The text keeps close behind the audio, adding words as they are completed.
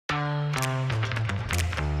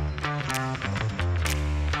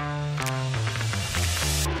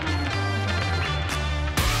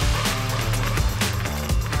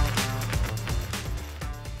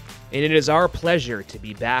And it is our pleasure to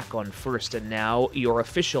be back on First and Now, your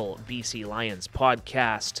official BC Lions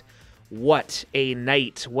podcast. What a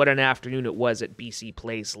night, what an afternoon it was at BC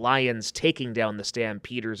Place. Lions taking down the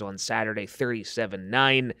Stampeders on Saturday,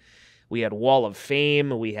 37-9. We had Wall of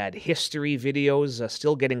Fame, we had history videos,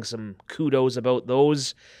 still getting some kudos about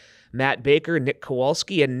those. Matt Baker, Nick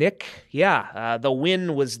Kowalski, and Nick, the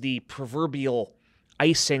win was the proverbial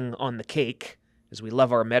icing on the cake, as we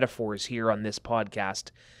love our metaphors here on this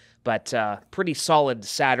podcast. But pretty solid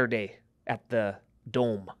Saturday at the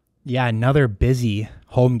Dome. Yeah, another busy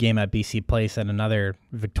home game at BC Place and another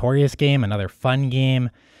victorious game, another fun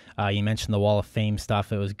game. You mentioned the Wall of Fame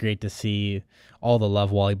stuff. It was great to see all the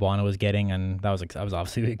love Wally Buono was getting, and that was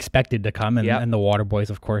obviously expected to come, and the Water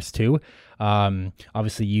Boys, of course, too.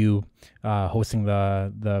 Obviously, you hosting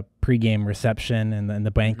the pregame reception and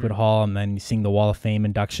the banquet hall, and then seeing the Wall of Fame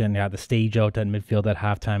induction. Yeah, the stage out at midfield at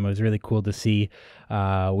halftime. It was really cool to see.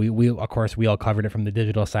 We of course we all covered it from the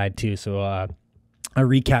digital side too. So a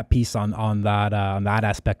recap piece on that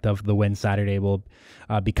aspect of the win Saturday will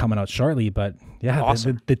be coming out shortly. But yeah,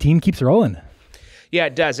 awesome. the team keeps rolling. Yeah,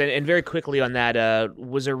 it does. And very quickly on that,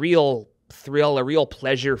 was a real thrill, a real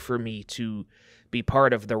pleasure for me to be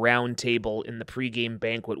part of the round table in the pregame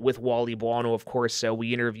banquet with Wally Buono. Of course,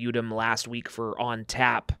 we interviewed him last week for On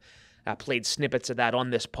Tap. Played snippets of that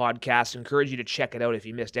on this podcast. Encourage you to check it out if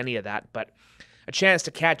you missed any of that. But a chance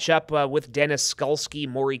to catch up with Dennis Skulski,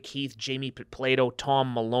 Maury Keith, Jamie Plato,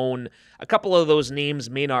 Tom Malone. A couple of those names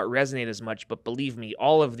may not resonate as much, but believe me,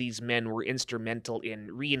 all of these men were instrumental in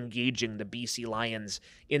re-engaging the BC Lions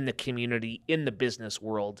in the community, in the business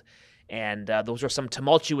world. And those were some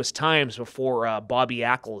tumultuous times before Bobby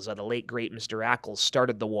Ackles, the late, great Mr. Ackles,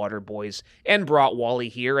 started the Water Boys and brought Wally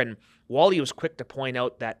here. And Wally was quick to point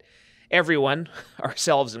out that everyone,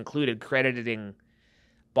 ourselves included, crediting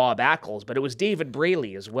Bob Ackles, but it was David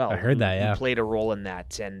Braley as well. I heard that, yeah. Who played a role in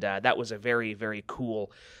that, and that was a very, very cool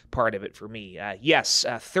part of it for me.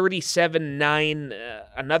 37-9,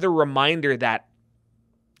 another reminder that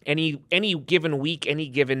any given week, any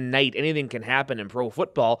given night, anything can happen in pro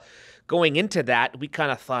football. Going into that, we kind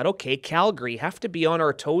of thought, okay, Calgary have to be on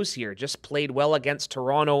our toes here. Just played well against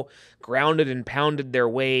Toronto, grounded and pounded their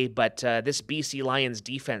way, but this BC Lions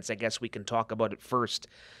defense, I guess we can talk about it first.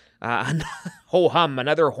 Ho-hum,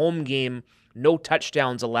 another home game, no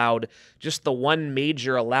touchdowns allowed, just the one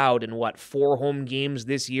major allowed in 4 home games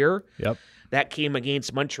this year. Yep. That came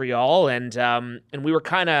against Montreal, and we were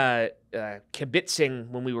kind of kibitzing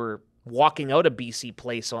when we were walking out of BC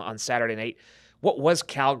Place on Saturday night. What was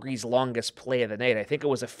Calgary's longest play of the night? I think it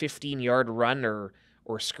was a 15-yard run or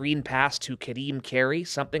screen pass to Kadeem Carey,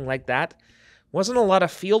 something like that. Wasn't a lot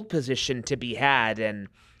of field position to be had, and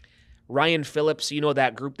Ryan Phillips,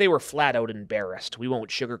 that group, they were flat out embarrassed. We won't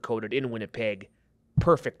sugarcoat it in Winnipeg.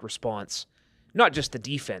 Perfect response. Not just the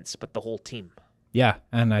defense, but the whole team. Yeah,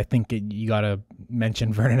 and I think you got to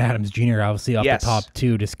mention Vernon Adams Jr. obviously off the top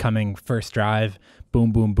too, just coming first drive,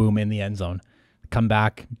 boom, boom, boom in the end zone. Come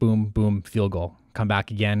back, boom, boom, field goal. Come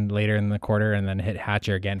back again later in the quarter and then hit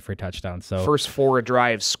Hatcher again for a touchdown. So first 4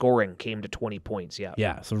 drives scoring came to 20 points, yeah.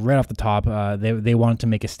 Yeah, so right off the top, they wanted to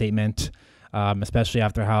make a statement. Especially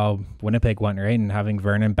after how Winnipeg went, right? And having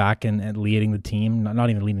Vernon back and leading the team, not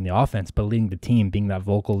even leading the offense, but leading the team, being that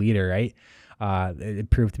vocal leader, right? It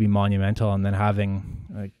proved to be monumental. And then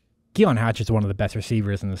having Keon Hatcher's one of the best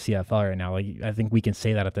receivers in the CFL right now. I think we can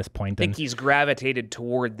say that at this point. I think he's gravitated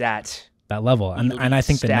toward that level, and I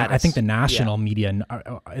think the national media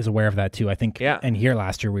is aware of that too. I think, and here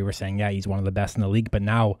last year we were saying, he's one of the best in the league, but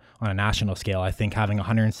now on a national scale, I think having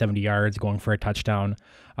 170 yards, going for a touchdown,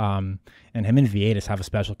 and him and VA just have a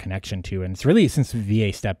special connection too. And it's really since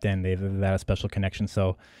VA stepped in, they've had a special connection.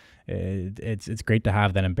 So it's great to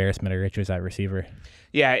have that embarrassment of riches at receiver.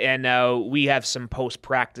 Yeah, and we have some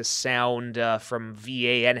post-practice sound from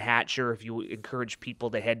VA and Hatcher. If you encourage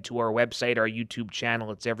people to head to our website, our YouTube channel,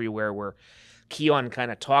 it's everywhere, where Keon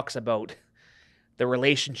kind of talks about the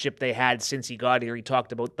relationship they had since he got here. He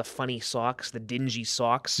talked about the funny socks, the dingy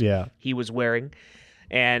socks he was wearing.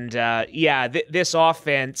 And this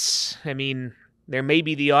offense, I mean, there may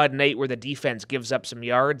be the odd night where the defense gives up some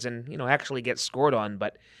yards and, actually gets scored on,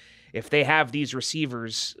 but if they have these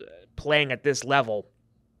receivers playing at this level,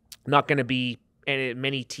 not going to be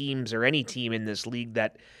many teams or any team in this league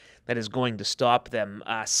that is going to stop them.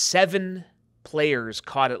 7 players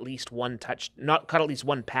caught at least one pass.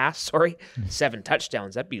 7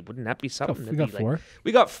 touchdowns. Wouldn't that be something? We got 4.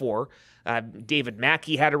 We got 4. David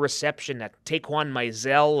Mackey had a reception. Taquan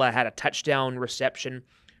Mizell had a touchdown reception.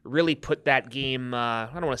 Really put that game, I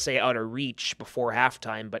don't want to say out of reach before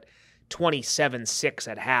halftime, but 27-6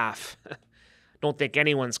 at half. don't think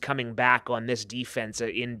anyone's coming back on this defense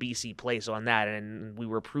in BC Place on that, and we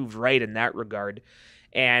were proved right in that regard.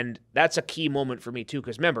 And that's a key moment for me too,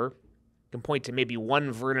 because remember, you can point to maybe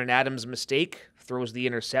one Vernon Adams mistake, throws the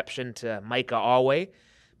interception to Micah Awe,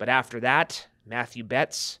 but after that, Matthew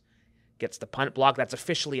Betts gets the punt block. That's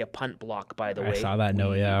officially a punt block, by the way. I saw that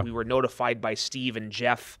note, yeah. We were notified by Steve and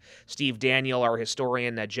Jeff. Steve Daniel, our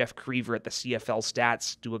historian, Jeff Creever at the CFL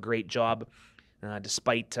Stats do a great job.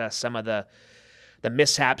 Despite some of the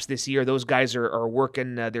mishaps this year, those guys are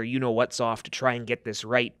working their you-know-what's off to try and get this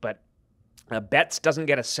right. But Betts doesn't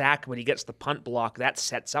get a sack, but he gets the punt block. That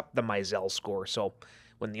sets up the Mizell score. So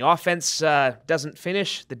when the offense doesn't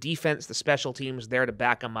finish, the defense, the special teams there to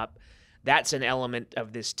back them up. That's an element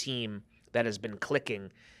of this team that has been clicking,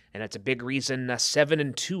 and it's a big reason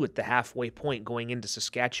 7-2 at the halfway point going into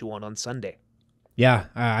Saskatchewan on Sunday. Yeah,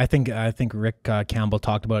 I think Rick Campbell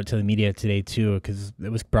talked about it to the media today too, because it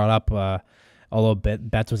was brought up. Although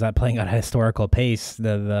Betts was playing at a historical pace,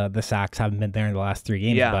 the sacks haven't been there in the last 3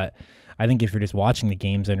 games. Yeah. But I think if you're just watching the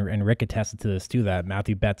games, and Rick attested to this too, that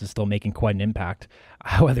Matthew Betts is still making quite an impact,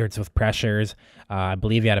 whether it's with pressures. I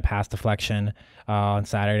believe he had a pass deflection on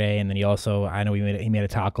Saturday, and then I know he made a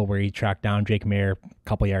tackle where he tracked down Jake Mayer a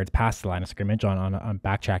couple yards past the line of scrimmage on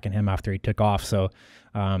backtracking him after he took off. So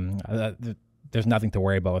there's nothing to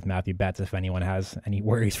worry about with Matthew Betts. If anyone has any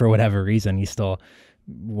worries for whatever reason, he's still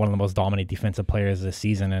one of the most dominant defensive players this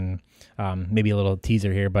season, and maybe a little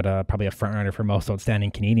teaser here, but probably a front runner for most outstanding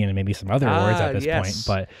Canadian and maybe some other awards at this point.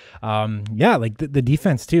 But yeah, like the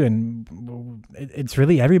defense too, and it's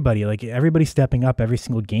really everybody. Like everybody stepping up every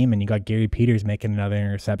single game, and you got Gary Peters making another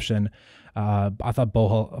interception. I thought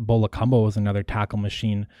Bo Lacumbo was another tackle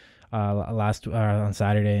machine on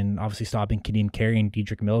Saturday, and obviously stopping Kadeem Carey and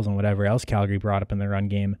Dedrick Mills and whatever else Calgary brought up in the run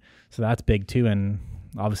game. So that's big too, and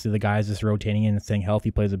obviously the guys just rotating in and staying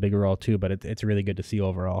healthy plays a big role too, but it's really good to see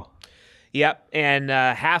overall. Yep, and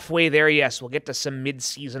halfway there, yes, we'll get to some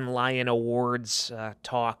mid-season Lion Awards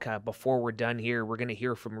talk. Before we're done here, we're going to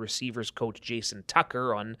hear from receivers coach Jason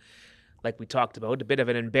Tucker on, like we talked about, a bit of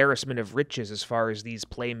an embarrassment of riches as far as these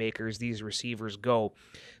playmakers, these receivers go.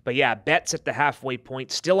 But yeah, Betts at the halfway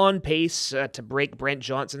point, still on pace to break Brent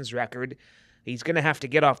Johnson's record. He's going to have to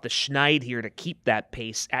get off the schneid here to keep that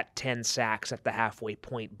pace at 10 sacks at the halfway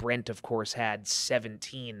point. Brent, of course, had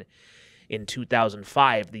 17 in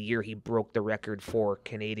 2005, the year he broke the record for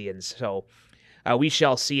Canadians. So we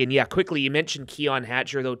shall see. And yeah, quickly, you mentioned Keon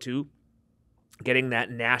Hatcher, though, too, getting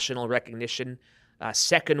that national recognition.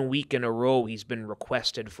 Second week in a row, he's been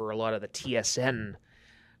requested for a lot of the TSN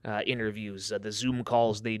interviews, the Zoom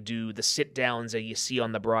calls they do, the sit-downs that you see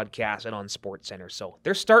on the broadcast and on SportsCenter. So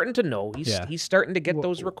they're starting to know. He's starting to get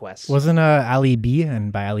those requests. Wasn't Ali B,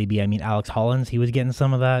 and by Ali B I mean Alex Hollins, he was getting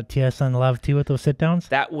some of that TSN love too with those sit-downs?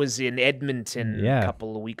 That was in Edmonton a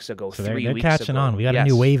couple of weeks ago, so 3 weeks ago. They're catching on. We got a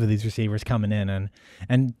new wave of these receivers coming in, and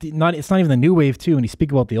it's not even the new wave too. When you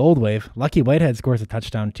speak about the old wave, Lucky Whitehead scores a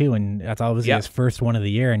touchdown too, and that's obviously his first one of the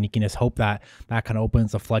year, and you can just hope that kind of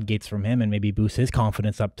opens the floodgates from him and maybe boosts his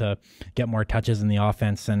confidence up to get more touches in the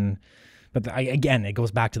offense. But again, it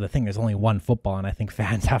goes back to the thing, there's only one football, and I think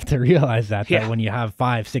fans have to realize that when you have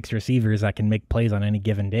 5-6 receivers that can make plays on any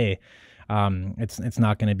given day, it's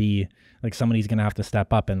not going to be like somebody's going to have to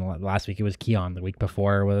step up. And last week it was Keon, the week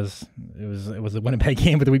before it was the Winnipeg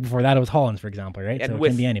game, but the week before that it was Hollins, for example, right? And so it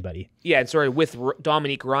can be anybody. Yeah, and with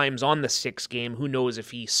Dominique Rhymes on the 6th game, who knows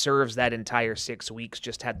if he serves that entire 6 weeks,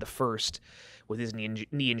 just had the first with his knee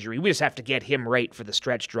injury. We just have to get him right for the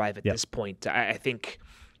stretch drive at this point. I think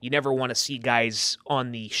you never want to see guys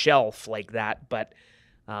on the shelf like that, but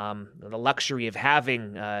the luxury of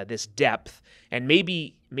having this depth, and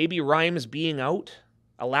maybe Rhymes being out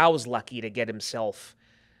allows Lucky to get himself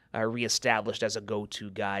reestablished as a go-to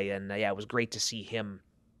guy. And it was great to see him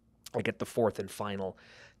get the 4th and final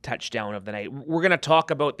touchdown of the night. We're going to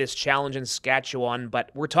talk about this challenge in Saskatchewan, but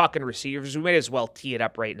we're talking receivers. We might as well tee it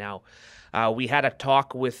up right now. We had a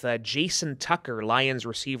talk with Jason Tucker, Lions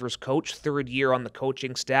receivers coach, 3rd year on the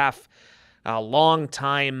coaching staff, a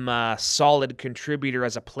long-time solid contributor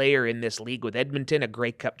as a player in this league with Edmonton, a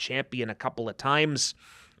Grey Cup champion a couple of times,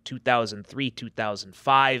 2003,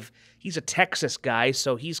 2005. He's a Texas guy,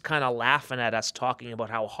 so he's kind of laughing at us talking about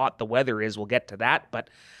how hot the weather is. We'll get to that, but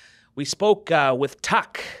we spoke with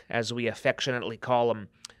Tuck, as we affectionately call him,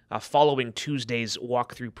 following Tuesday's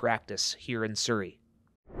walkthrough practice here in Surrey.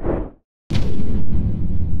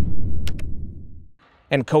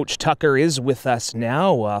 And Coach Tucker is with us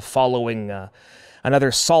now following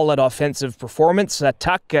another solid offensive performance.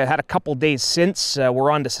 Tuck had a couple days since.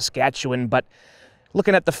 We're on to Saskatchewan, but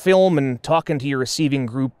looking at the film and talking to your receiving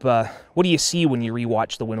group, what do you see when you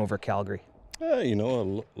rewatch the win over Calgary?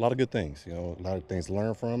 A lot of good things. A lot of things to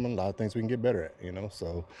learn from, and a lot of things we can get better at.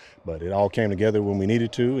 So, but it all came together when we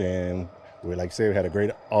needed to, and like I said, we had a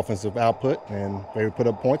great offensive output, and we were able to put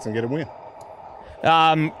up points and get a win.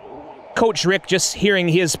 Coach Rick, just hearing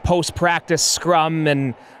his post-practice scrum,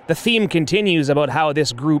 and the theme continues about how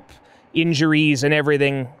this group, injuries and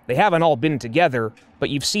everything, they haven't all been together, but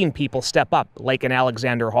you've seen people step up, like an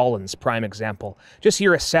Alexander Holland's prime example. Just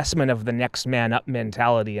your assessment of the next man up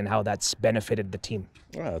mentality and how that's benefited the team.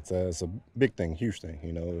 Well, it's a big thing, huge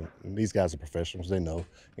thing. These guys are professionals. They know,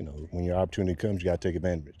 when your opportunity comes, you got to take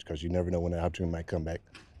advantage because you never know when that opportunity might come back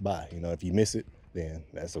by. If you miss it, then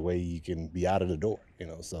that's the way you can be out of the door.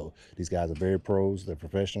 So these guys are very pros. They're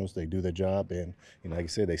professionals. They do their job, and like I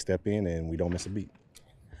said, they step in and we don't miss a beat.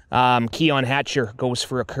 Keon Hatcher goes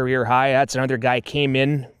for a career high. That's another guy, came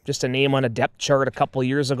in, just a name on a depth chart a couple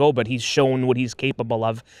years ago, but he's shown what he's capable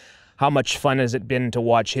of. How much fun has it been to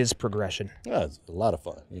watch his progression? It's a lot of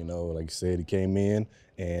fun. Like I said, he came in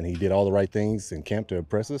and he did all the right things in camp to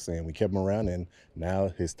impress us, and we kept him around, and now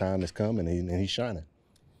his time has come, and he's shining.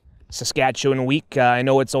 Saskatchewan week, I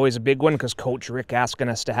know it's always a big one because Coach Rick asking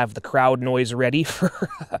us to have the crowd noise ready for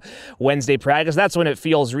Wednesday practice. That's when it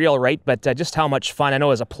feels real, right? But just how much fun. I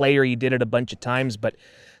know as a player you did it a bunch of times, but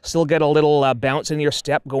still get a little bounce in your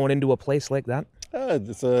step going into a place like that?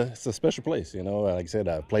 It's a special place, Like I said,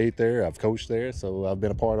 I've played there, I've coached there, so I've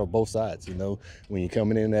been a part of both sides. When you're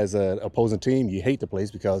coming in as an opposing team, you hate the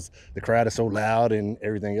place because the crowd is so loud and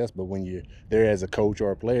everything else. But when you're there as a coach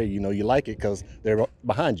or a player, you like it because they're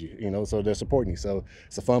behind you, so they're supporting you. So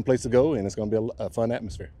it's a fun place to go, and it's going to be a fun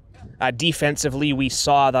atmosphere. Defensively, we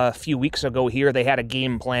saw a few weeks ago here, they had a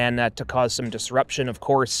game plan to cause some disruption. Of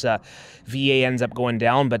course, VA ends up going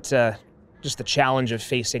down, but just the challenge of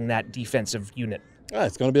facing that defensive unit.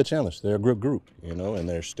 It's going to be a challenge. They're a good group, and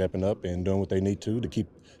they're stepping up and doing what they need to keep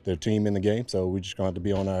their team in the game. So we're just going to have to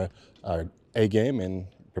be on our A game and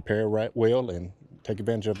prepare well and take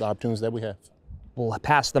advantage of the opportunities that we have. We'll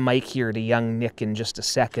pass the mic here to young Nick in just a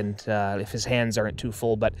second, if his hands aren't too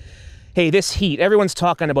full. But hey, this Heat, everyone's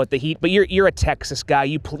talking about the Heat, but you're a Texas guy.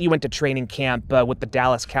 You went to training camp with the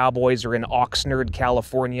Dallas Cowboys or in Oxnard,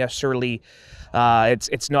 California. Surely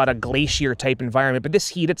it's not a glacier type environment, but this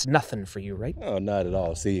Heat, it's nothing for you, right? No, not at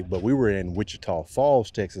all. See, but we were in Wichita Falls,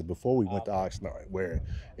 Texas before we went to Oxnard, where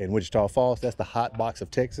in Wichita Falls, that's the hot box of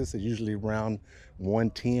Texas. It's usually around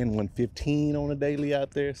 110, 115 on a daily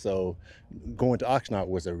out there. So going to Oxnard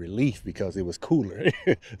was a relief because it was cooler.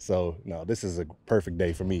 So no, this is a perfect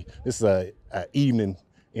day for me. This is a evening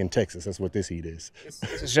in Texas. That's what this Heat is.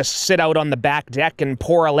 It's just sit out on the back deck and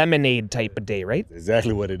pour a lemonade type of day, right?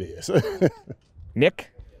 Exactly what it is.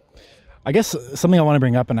 Nick? I guess something I want to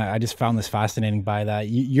bring up, and I just found this fascinating by that.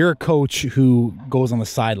 You're a coach who goes on the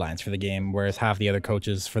sidelines for the game, whereas half the other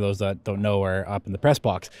coaches, for those that don't know, are up in the press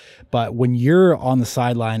box. But when you're on the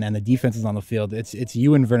sideline and the defense is on the field, it's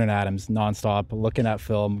you and Vernon Adams nonstop, looking at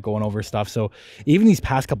film, going over stuff. So even these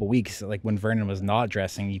past couple weeks, like when Vernon was not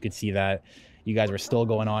dressing, you could see that you guys were still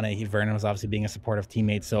going on it. Vernon was obviously being a supportive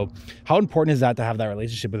teammate. So how important is that to have that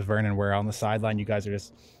relationship with Vernon, where on the sideline you guys are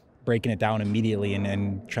just breaking it down immediately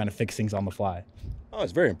and trying to fix things on the fly? Oh,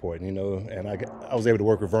 it's very important, and I was able to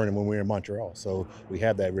work with Vernon when we were in Montreal, so we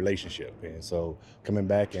have that relationship. And so coming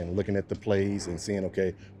back and looking at the plays and seeing,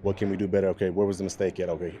 okay, what can we do better? Okay, where was the mistake at?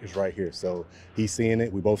 Okay, it's right here. So he's seeing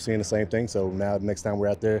it. We both seeing the same thing. So now next time we're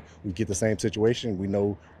out there, we get the same situation. We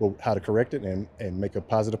know how to correct it and make a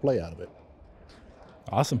positive play out of it.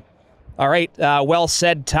 Awesome. All right. Well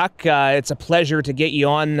said, Tuck. It's a pleasure to get you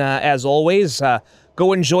on, as always.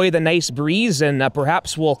 Go enjoy the nice breeze, and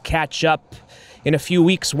perhaps we'll catch up in a few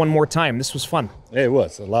weeks one more time. This was fun. Yeah, it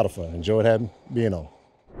was a lot of fun. Enjoyed being on.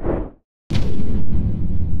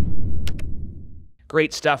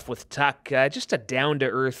 Great stuff with Tuck. Just a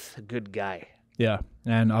down-to-earth good guy. Yeah,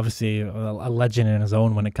 and obviously a legend in his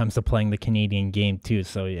own when it comes to playing the Canadian game too.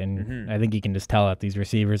 So, I think you can just tell that these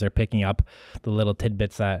receivers are picking up the little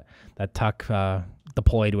tidbits that Tuck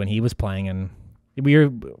deployed when he was playing. And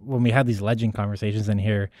when we had these legend conversations in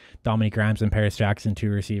here, Dominique Rhymes and Paris Jackson, two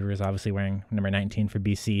receivers, obviously wearing number 19 for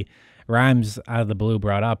BC. Rhymes out of the blue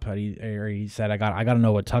brought up, he said, I got to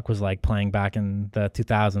know what Tuck was like playing back in the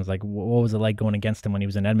 2000s. Like, what was it like going against him when he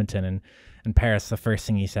was in Edmonton? And Paris, the first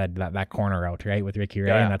thing he said, that corner out, right, with Ricky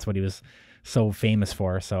Ray, and that's what he was so famous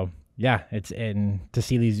for. So yeah, to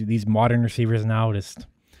see these modern receivers now just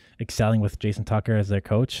excelling with Jason Tucker as their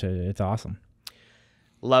coach, it's awesome.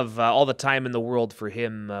 Love all the time in the world for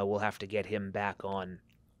him. We'll have to get him back on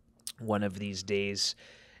one of these days.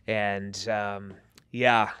 And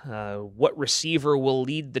what receiver will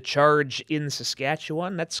lead the charge in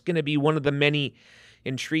Saskatchewan? That's going to be one of the many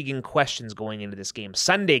intriguing questions going into this game.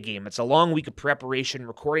 Sunday game, it's a long week of preparation,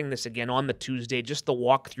 recording this again on the Tuesday, just the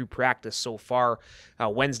walkthrough practice so far.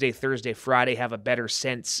 Wednesday, Thursday, Friday have a better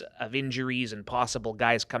sense of injuries and possible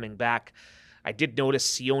guys coming back. I did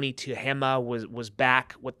notice Sione Tuhema was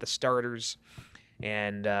back with the starters,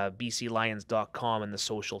 and bclions.com and the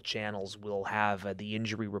social channels will have the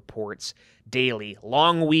injury reports daily.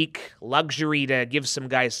 Long week, luxury to give some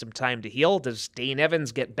guys some time to heal. Does Dane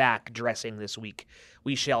Evans get back dressing this week?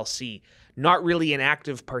 We shall see. Not really an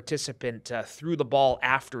active participant through the ball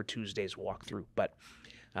after Tuesday's walkthrough, but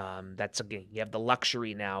that's, again, you have the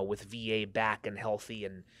luxury now with VA back and healthy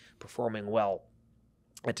and performing well,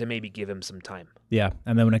 and to maybe give him some time. Yeah,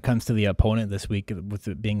 and then when it comes to the opponent this week, with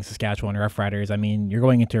it being Saskatchewan Roughriders, I mean, you're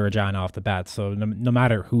going into Regina off the bat, so no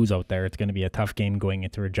matter who's out there, it's going to be a tough game going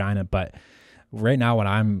into Regina. But right now, what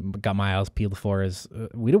I'm got my eyes peeled for is I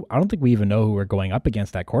don't think we even know who we're going up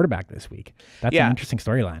against at quarterback this week. That's an interesting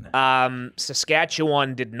storyline.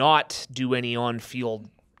 Saskatchewan did not do any on-field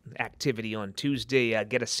activity on Tuesday.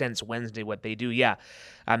 Get a sense Wednesday what they do.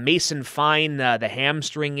 Mason Fine, the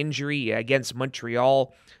hamstring injury against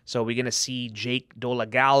Montreal. So we're going to see Jake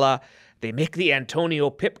Dolagala. They make the Antonio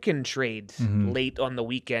Pipkin trade late on the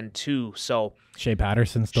weekend too. So Shea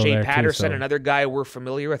Patterson still there Patterson, too, so. Another guy we're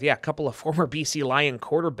familiar with. Yeah, a couple of former BC Lion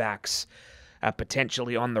quarterbacks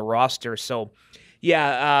potentially on the roster. So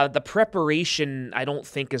the preparation I don't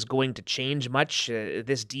think is going to change much.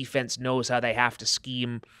 This defense knows how they have to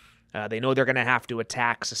scheme. They know they're going to have to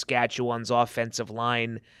attack Saskatchewan's offensive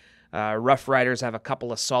line. Rough Riders have a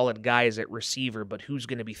couple of solid guys at receiver, but who's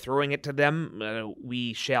going to be throwing it to them?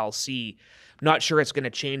 We shall see. Not sure it's going to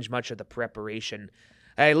change much of the preparation.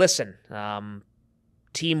 Hey, listen,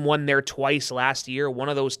 team won there twice last year. One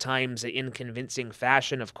of those times in convincing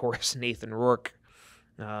fashion. Of course, Nathan Rourke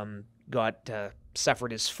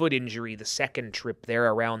suffered his foot injury the second trip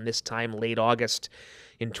there around this time, late August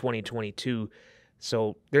in 2022.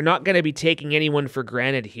 So they're not going to be taking anyone for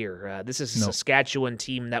granted here. This is a Saskatchewan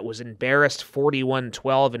team that was embarrassed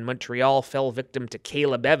 41-12 in Montreal, fell victim to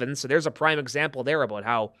Caleb Evans. So there's a prime example there about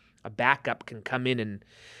how a backup can come in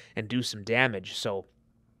and do some damage. So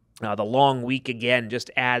the long week again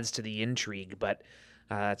just adds to the intrigue. But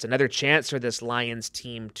it's another chance for this Lions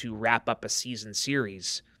team to wrap up a season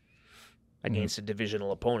series against a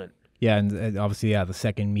divisional opponent. Yeah, and obviously, the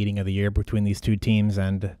second meeting of the year between these two teams.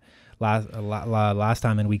 And last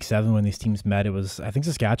time in week 7 when these teams met, it was, I think,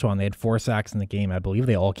 Saskatchewan. They had 4 sacks in the game. I believe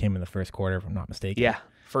they all came in the first quarter, if I'm not mistaken. Yeah,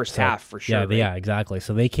 first half for sure. Yeah, exactly.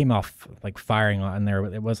 So they came off like firing on there.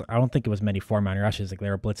 I don't think it was many 4-man rushes. Like they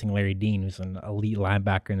were blitzing Larry Dean, who's an elite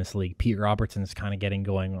linebacker in this league. Pete Robertson's kind of getting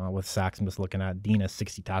going with sacks. I'm just looking at Dean has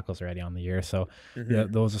 60 tackles already on the year. So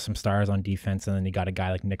those are some stars on defense. And then you got a guy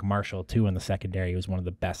like Nick Marshall too in the secondary, who's one of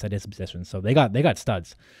the best at his position. So they got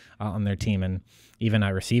studs on their team. And even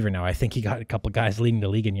at receiver now, I think he got a couple of guys leading the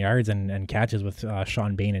league in yards and catches with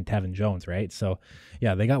Sean Bain and Tevin Jones, right? So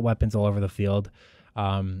yeah, they got weapons all over the field.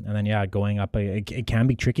 And then going up, it can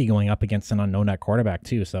be tricky going up against an unknown at quarterback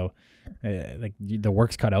too. So, like the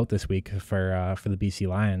work's cut out this week for the BC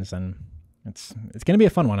Lions, and it's going to be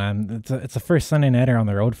a fun one. It's the first Sunday nighter on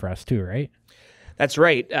the road for us too, right? That's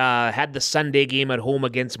right. Had the Sunday game at home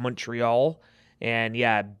against Montreal, and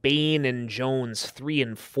Bain and Jones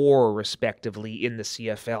 3-4 respectively in the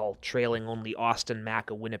CFL, trailing only Austin Mack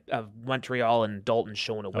of Montreal and Dalton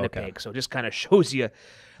Schoen of Winnipeg. Okay. So it just kind of shows you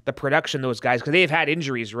the production those guys, because they've had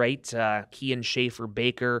injuries, right? Kean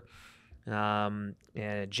Schaefer-Baker,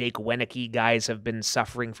 Jake Wenicky guys have been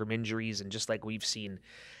suffering from injuries, and just like we've seen,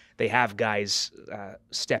 they have guys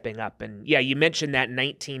stepping up. And you mentioned that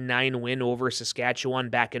 19-9 win over Saskatchewan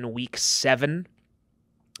back in week 7,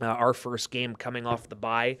 our first game coming off the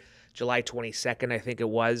bye, July 22nd, I think it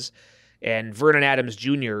was. And Vernon Adams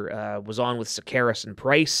Jr. Was on with Sakaris and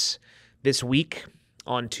Price this week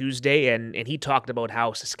on Tuesday, and he talked about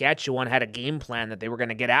how Saskatchewan had a game plan that they were going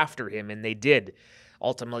to get after him, and they did.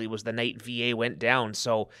 Ultimately, was the night VA went down.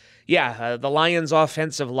 So, the Lions'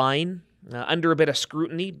 offensive line under a bit of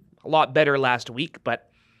scrutiny, a lot better last week, but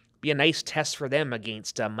be a nice test for them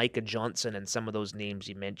against Micah Johnson and some of those names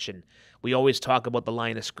you mentioned. We always talk about the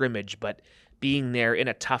line of scrimmage, but being there in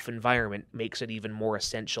a tough environment makes it even more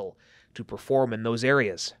essential to perform in those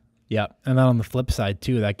areas. Yeah, and then on the flip side,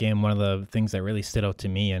 too, that game, one of the things that really stood out to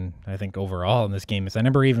me, and I think overall in this game, is I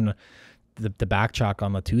remember even the back chalk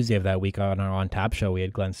on the Tuesday of that week on our On Tap show, we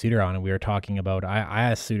had Glenn Suter on, and we were talking about, I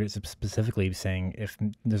asked Suter specifically saying, if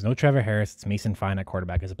there's no Trevor Harris, it's Mason Fine at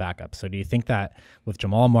quarterback as a backup. So do you think that with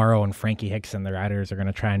Jamal Morrow and Frankie Hickson, the Riders are going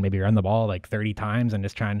to try and maybe run the ball like 30 times and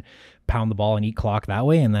just try and pound the ball and eat clock that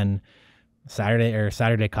way, and then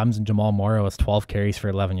Saturday comes and Jamal Morrow has 12 carries for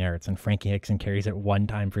 11 yards and Frankie Hickson carries it one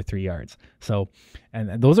time for 3 yards. So,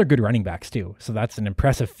 and those are good running backs too. So that's an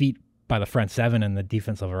impressive feat by the front seven and the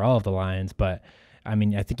defense overall of the Lions. But I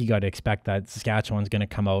mean, I think you got to expect that Saskatchewan's going to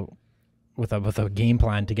come out with a game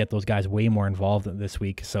plan to get those guys way more involved this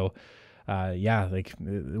week. So, like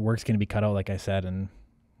the work's going to be cut out, like I said, and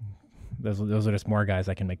those are just more guys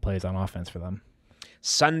that can make plays on offense for them.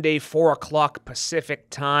 Sunday, 4 o'clock Pacific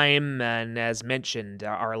time, and as mentioned,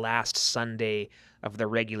 our last Sunday of the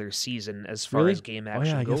regular season as far as game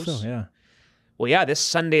action goes. Guess so, yeah. Well, yeah, this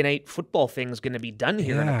Sunday night football thing is going to be done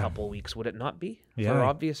here in a couple of weeks, would it not be? Yeah, for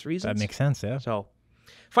obvious reasons. That makes sense, yeah. So,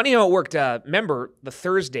 funny how it worked. Remember, the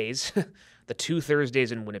Thursdays, the 2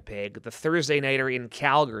 Thursdays in Winnipeg, the Thursday nighter in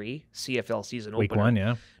Calgary, CFL season Week opener. 1,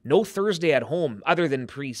 yeah. No Thursday at home other than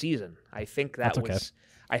preseason. I think that That's okay.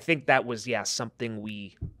 was something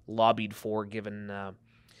we lobbied for, given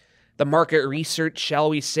the market research, shall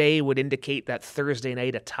we say, would indicate that Thursday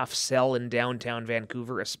night a tough sell in downtown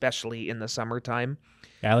Vancouver, especially in the summertime.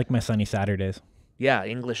 Yeah, I like my sunny Saturdays. Yeah,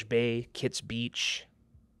 English Bay, Kitts Beach,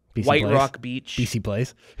 BC White Place. Rock Beach, BC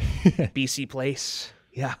Place. BC Place.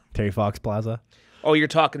 Yeah. Terry Fox Plaza. Oh, you're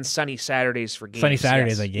talking sunny Saturdays for games. Sunny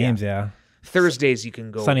Saturdays yes. at games, yeah. Thursdays you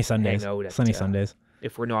can go Sunny Sundays. hang out at, Sunny Sundays.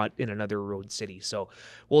 if we're not in another road city. So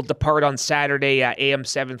we'll depart on Saturday at AM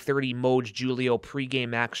 7:30, Moj Julio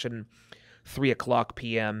pregame action, 3 o'clock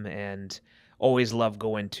p.m. And always love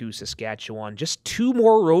going to Saskatchewan. Just 2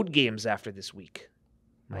 more road games after this week.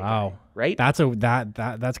 Wow. Right? That's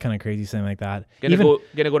kind of crazy, something like that. Gonna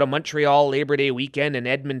go to Montreal Labor Day weekend and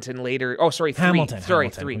Edmonton later. Oh, sorry, 3. Hamilton. Sorry,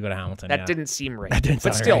 Hamilton. 3. We go to Hamilton. That yeah. didn't seem right. That didn't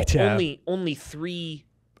but sound still, right, yeah. only 3.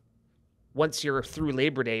 Once you're through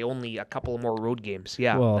Labor Day, only a couple more road games.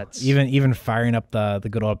 Yeah. Well, that's... even firing up the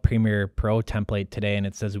good old Premier Pro template today, and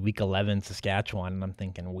it says Week 11 Saskatchewan, and I'm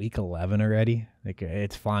thinking Week 11 already. Like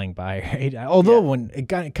it's flying by, right? Although when it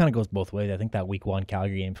kind of goes both ways. I think that Week 1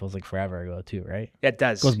 Calgary game feels like forever ago too, right? It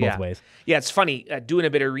does. Goes both ways. Yeah, it's funny doing a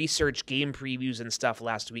bit of research, game previews and stuff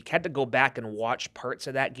last week. Had to go back and watch parts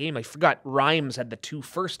of that game. I forgot Rhymes had the 2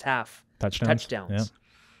 first half touchdowns. Yeah.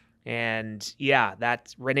 And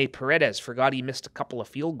that Rene Paredes, forgot he missed a couple of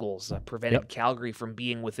field goals, prevented Calgary from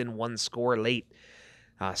being within 1 score late.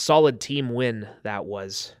 Solid team win that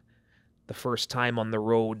was. The first time on the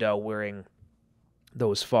road wearing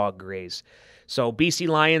those fog grays. So BC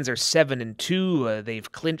Lions are 7-2.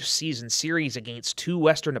 They've clinched season series against 2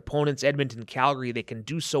 Western opponents, Edmonton, Calgary. They can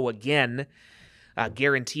do so again.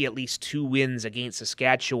 Guarantee at least 2 wins against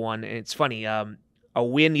Saskatchewan. And it's funny, a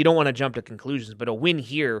win, you don't want to jump to conclusions, but a win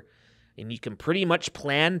here, and you can pretty much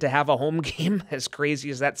plan to have a home game, as crazy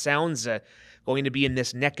as that sounds, going to be in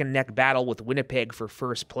this neck-and-neck battle with Winnipeg for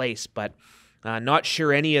first place, but not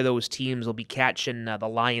sure any of those teams will be catching the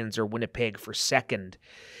Lions or Winnipeg for second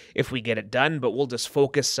if we get it done, but we'll just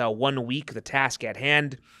focus 1 week, the task at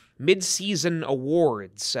hand. Mid-season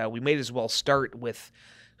awards. We might as well start with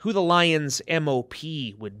who the Lions' MOP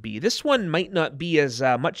would be. This one might not be as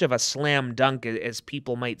much of a slam dunk as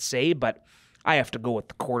people might say, but I have to go with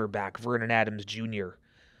the quarterback, Vernon Adams Jr.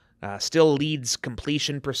 Still leads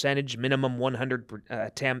completion percentage, minimum 100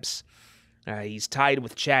 attempts. He's tied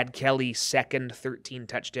with Chad Kelly, second, 13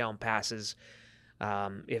 touchdown passes.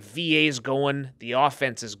 If VA's going, the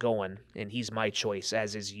offense is going, and he's my choice,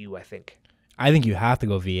 as is you, I think. I think you have to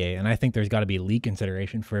go VA, and I think there's got to be league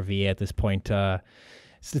consideration for VA at this point.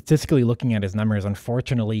 Statistically looking at his numbers,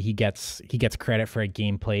 unfortunately, he gets credit for a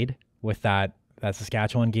game played with that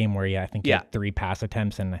Saskatchewan game where he had 3 pass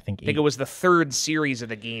attempts and I think it was the 3rd series of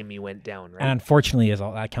the game he went down, right? And unfortunately,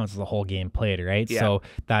 that counts as a whole game played, right? Yeah. So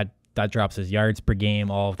that drops his yards per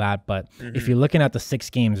game, all of that. But if you're looking at the 6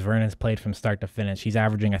 games Vernon's played from start to finish, he's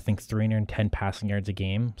averaging, I think, 310 passing yards a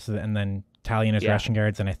game. So and then tallying his rushing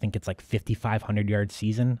yards, and I think it's like 5,500 yard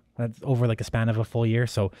season. That's over like a span of a full year.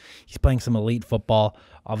 So he's playing some elite football.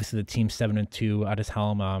 Obviously, the team's 7-2 at his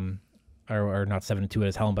helm, or not 7-2 at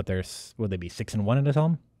his helm, but would they be 6-1 at his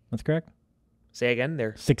helm? That's correct. Say again,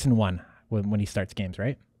 they're 6-1 when he starts games,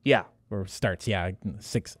 right? Yeah, or starts. Yeah,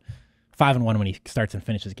 5-1 when he starts and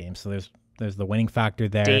finishes games. So there's the winning factor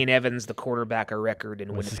there. Dane Evans, the quarterback, a record in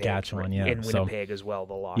Winnipeg, Saskatchewan, right? In Winnipeg as well,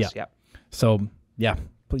 the loss. Yeah. So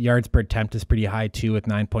yards per attempt is pretty high too, with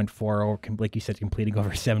 9.4, or like you said, completing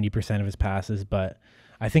over 70% of his passes. But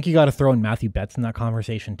I think you got to throw in Matthew Betts in that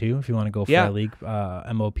conversation too, if you want to go for a league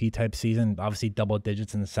MOP type season. Obviously, double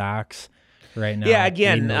digits in the sacks right now. Yeah,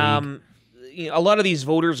 again, a lot of these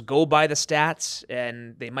voters go by the stats,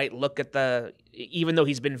 and they might look at even though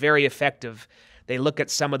he's been very effective, they look at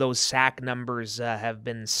some of those sack numbers have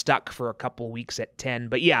been stuck for a couple weeks at 10.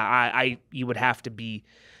 But yeah, you would have to be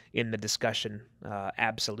in the discussion.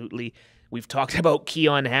 Absolutely. We've talked about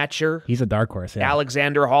Keon Hatcher. He's a dark horse, yeah.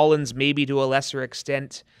 Alexander Hollins, maybe to a lesser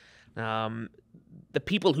extent. The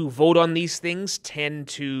people who vote on these things tend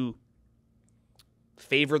to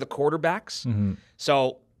favor the quarterbacks. Mm-hmm.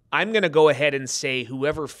 So I'm going to go ahead and say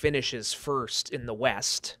whoever finishes first in the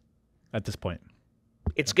West, At this point.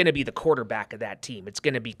 it's going to be the quarterback of that team. It's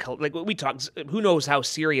going to be, like we talked, who knows how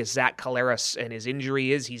serious Zach Collaros and his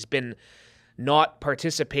injury is. He's been not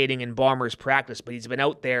participating in Bombers practice, but he's been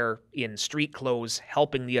out there in street clothes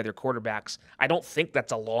helping the other quarterbacks. I don't think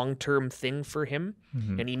that's a long-term thing for him,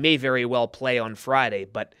 and he may very well play on Friday,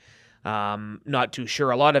 but not too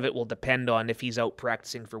sure. A lot of it will depend on if he's out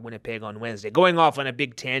practicing for Winnipeg on Wednesday. Going off on a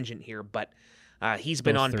big tangent here, but he's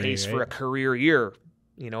been on pace for a career year.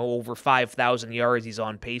 Over 5,000 yards he's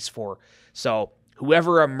on pace for. So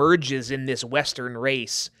whoever emerges in this Western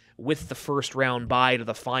race with the first round bye to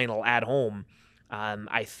the final at home,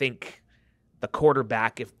 I think the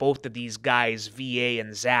quarterback, if both of these guys, VA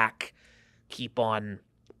and Zach, keep on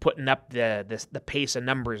putting up the pace of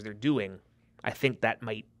numbers they're doing, I think that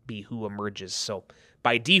might be who emerges. So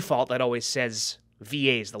by default, that always says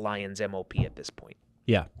VA is the Lions' MOP at this point.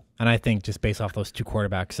 Yeah. And I think just based off those two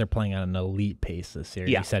quarterbacks, they're playing at an elite pace this year.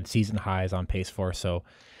 Yeah. You said season highs on pace for, so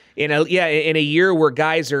in a year where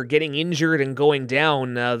guys are getting injured and going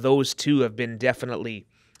down, those two have been definitely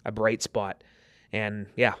a bright spot. And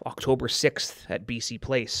yeah, October 6th at BC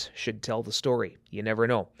Place should tell the story. You never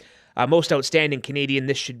know. Most outstanding Canadian,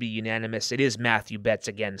 this should be unanimous. It is Matthew Betts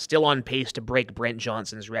again, still on pace to break Brent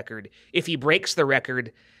Johnson's record. If he breaks the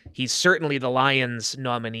record, he's certainly the Lions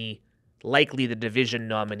nominee, likely the division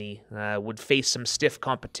nominee. Would face some stiff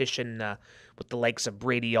competition with the likes of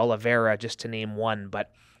Brady Oliveira, just to name one,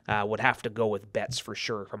 but would have to go with Betts for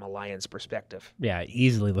sure from a Lions perspective. yeah,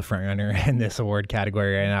 easily the front runner in this award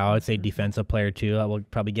category right now. I would say defensive player too. I will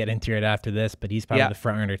probably get into it after this, but he's probably the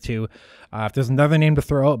front runner too. If there's another name to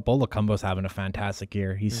throw out, Bo Lacombo's having a fantastic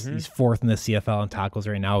year. He's fourth in the CFL in tackles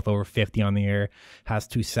right now with over 50 on the year. Has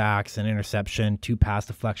 2 sacks, an interception, 2 pass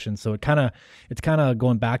deflections. So it's kind of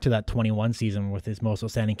going back to that 21 season with his most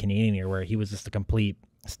outstanding Canadian year, where he was just a complete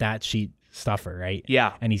stat sheet stuffer, right?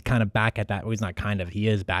 Yeah. And he's kind of back at that. Well, he's not kind of. He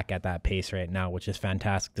is back at that pace right now, which is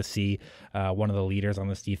fantastic to see. One of the leaders on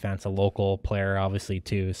this defense, a local player, obviously,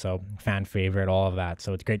 too. So fan favorite, all of that.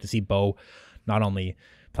 So it's great to see Bo not only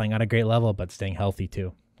playing at a great level, but staying healthy,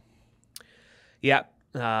 too. Yeah.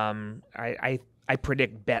 I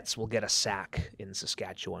predict Betts will get a sack in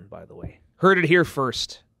Saskatchewan, by the way. Heard it here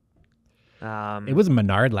first. It was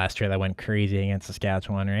Menard last year that went crazy against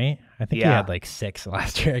Saskatchewan, right? I think he had like 6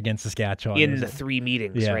 last year against Saskatchewan. In the 3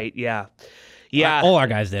 meetings, right? Yeah. Yeah. All our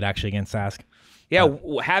guys did, actually, against Sask. Yeah,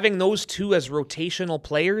 having those two as rotational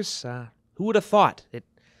players, who would have thought? It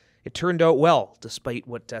turned out well, despite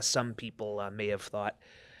what some people may have thought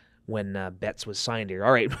when Betts was signed here.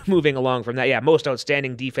 All right, moving along from that. Yeah, most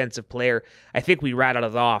outstanding defensive player. I think we rattled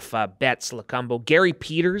it off. Betts, Lacombo. Gary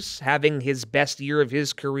Peters having his best year of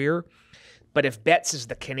his career. But if Betts is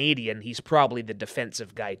the Canadian, he's probably the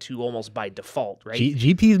defensive guy too, almost by default, right?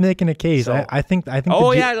 GP's making a case. So, I think.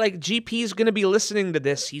 Oh yeah, like GP's going to be listening to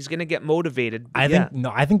this. He's going to get motivated. I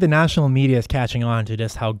think the national media is catching on to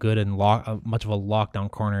just how good and much of a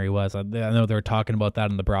lockdown corner he was. I know they were talking about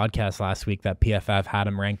that in the broadcast last week, that PFF had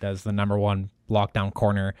him ranked as the #1 lockdown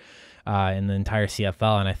corner in the entire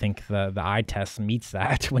CFL, and I think the eye test meets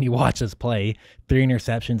that when you watch us play. 3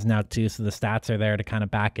 interceptions now too, so the stats are there to kind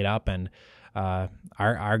of back it up. And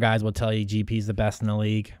our guys will tell you GP's the best in the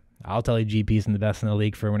league. I'll tell you GP's the best in the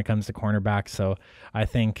league for when it comes to cornerbacks. So I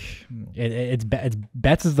think it's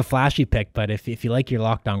Betts is the flashy pick, but if you like your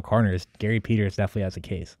lockdown corners, Gary Peters definitely has a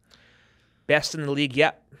case. Best in the league,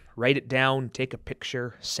 yep. Write it down, take a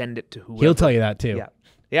picture, send it to whoever. He'll tell you that too.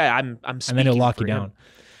 Yeah. I'm speaking and then he'll lock you down. Him.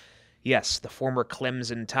 Yes, the former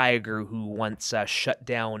Clemson Tiger who once shut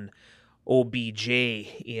down OBJ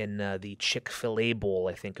in the Chick-fil-A Bowl,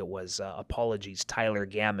 I think it was. Apologies, Tyler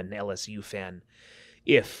Gammon, LSU fan,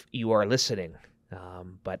 if you are listening.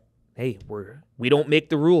 But hey, we don't make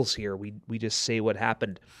the rules here. We just say what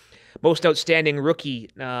happened. Most outstanding rookie,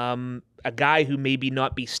 a guy who maybe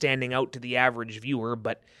not be standing out to the average viewer,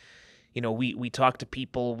 but we talk to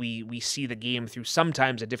people, we see the game through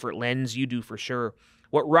sometimes a different lens. You do for sure.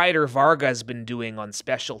 What Ryder Varga has been doing on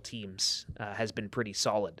special teams has been pretty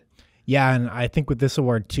solid. Yeah, and I think with this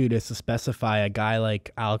award too, just to specify a guy like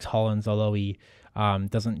Alex Hollins, although he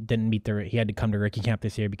didn't meet he had to come to rookie camp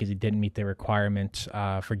this year because he didn't meet the requirement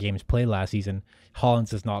for games played last season. Hollins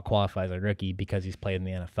does not qualify as a rookie because he's played in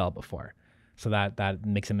the NFL before. So that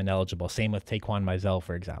makes him ineligible. Same with Taquan Mizell,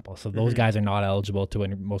 for example. So those guys are not eligible to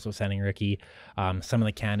win most outstanding rookie. Some of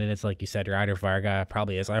the candidates, like you said, Ryder Varga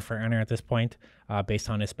probably is our front runner at this point, based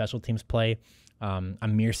on his special teams play.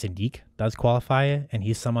 Amir Sadiq does qualify, and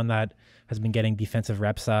he's someone that has been getting defensive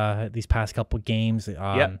reps these past couple games.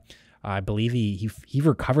 I believe he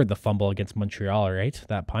recovered the fumble against Montreal, right?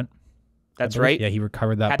 That punt. That's right. Yeah, he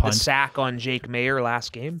recovered that punt. Had the sack on Jake Mayer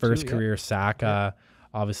last game. First career sack,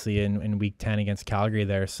 obviously in week 10 against Calgary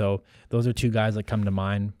there. So those are two guys that come to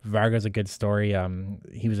mind. Varga's a good story.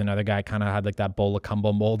 He was another guy, kind of had like that Bola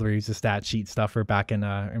Cumbo mold where he was a stat sheet stuffer back in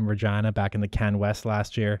Regina, back in the Can West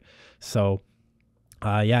last year. So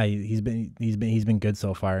he's been good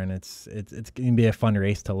so far, and it's gonna be a fun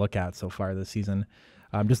race to look at so far this season.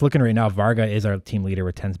 I'm just looking right now. Varga is our team leader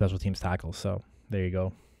with 10 special teams tackles. So there you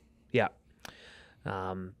go. Yeah.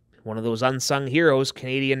 One of those unsung heroes,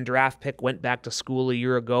 Canadian draft pick, went back to school a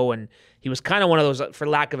year ago, and he was kind of one of those, for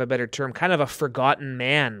lack of a better term, kind of a forgotten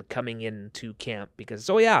man coming into camp because,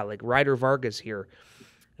 like Ryder Vargas here,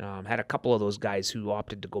 had a couple of those guys who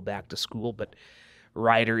opted to go back to school, but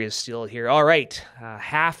Ryder is still here. All right,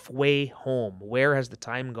 halfway home. Where has the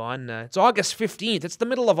time gone? It's August 15th. It's the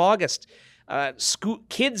middle of August.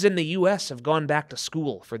 Kids in the U.S. have gone back to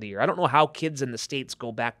school for the year. I don't know how kids in the States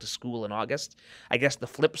go back to school in August. I guess the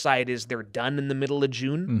flip side is they're done in the middle of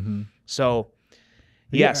June. Mm-hmm. So,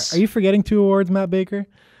 yes. Are you forgetting 2 awards, Matt Baker?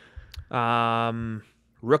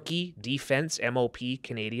 Rookie, defense, MOP,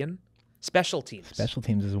 Canadian. Special teams. Special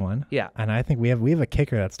teams is one. Yeah. And I think we have a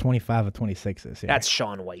kicker that's 25 of 26 this year. That's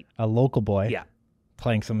Sean White. A local boy. Yeah.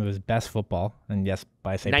 Playing some of his best football. And yes,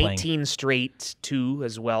 by say 19 straight, 2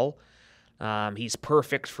 as well. He's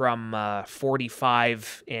perfect from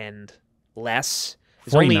 45 and less.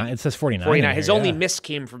 49. It says 49. 49. His only miss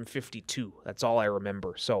came from 52. That's all I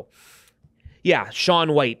remember. So,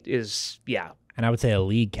 Sean White is, And I would say a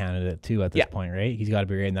league candidate, too, at this point, right? He's got to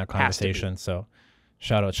be right in that conversation. So,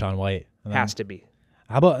 shout out Sean White. Has to be.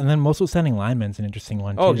 How about, and then most outstanding lineman's an interesting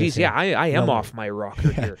one, too. Oh, geez, I am off my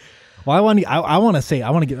rocker here. Well, I want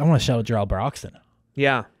to shout out Gerald Broxton.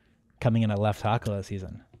 Yeah. Coming in at left tackle this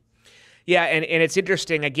season. Yeah, and it's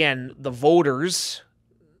interesting, again, the voters,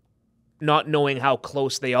 not knowing how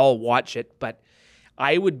close they all watch it, but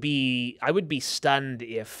I would be stunned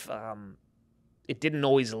if it didn't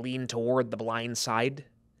always lean toward the blind side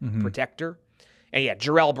protector. And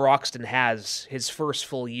Jarrell Broxton has his first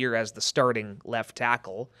full year as the starting left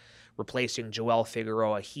tackle, replacing Joel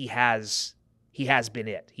Figueroa. He has been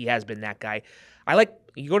it. He has been that guy.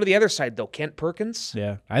 You go to the other side, though, Kent Perkins.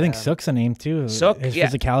 Yeah, I think Sook's a name, too. Sook, his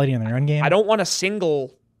physicality in the run game. I don't want to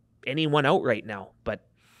single anyone out right now, but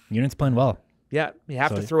Unit's playing well. Yeah, you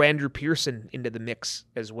have to throw Andrew Pearson into the mix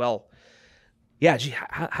as well. Yeah, gee,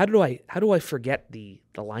 how do I forget the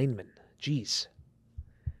lineman? Jeez.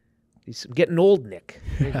 I'm getting old, Nick.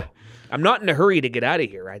 I'm not in a hurry to get out of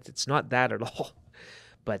here. It's not that at all.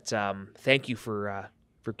 But thank you for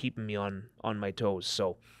keeping me on my toes.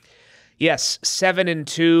 So, yes,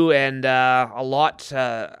 7-2, and a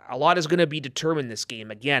lot is going to be determined this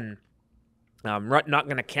game. Again, I'm not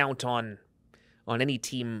going to count on any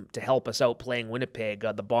team to help us out playing Winnipeg.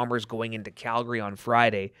 The Bombers going into Calgary on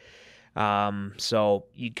Friday. So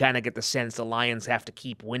you kind of get the sense the Lions have to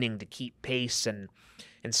keep winning to keep pace and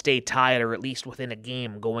stay tied, or at least within a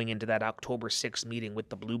game going into that October 6th meeting with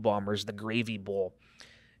the Blue Bombers, the Gravy Bowl.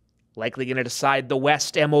 Likely going to decide the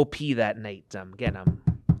West MOP that night. Again,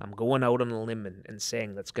 I'm going out on a limb and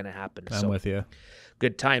saying that's going to happen. I'm with you.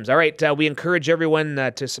 Good times. All right, we encourage everyone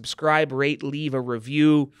to subscribe, rate, leave a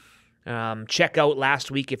review. Check out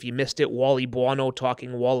last week, if you missed it, Wally Buono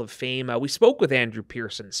talking Wall of Fame. We spoke with Andrew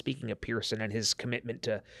Pearson, speaking of Pearson and his commitment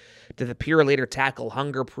to the Pure Later Tackle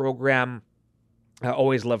Hunger program. I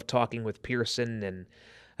always loved talking with Pearson, and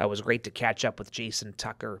it was great to catch up with Jason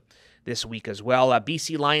Tucker this week as well.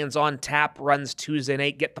 BC Lions on Tap runs Tuesday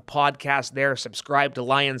night. Get the podcast there. Subscribe to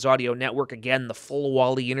Lions Audio Network. Again, the full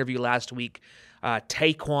Wally interview last week.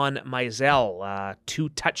 Taquan Mizell, 2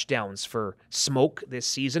 touchdowns for Smoke this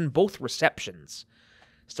season, both receptions.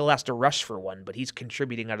 Still has to rush for one, but he's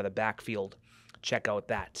contributing out of the backfield. Check out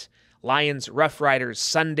that. Lions Rough Riders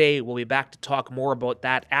Sunday. We'll be back to talk more about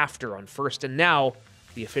that after on First and Now,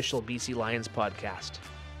 the official BC Lions podcast.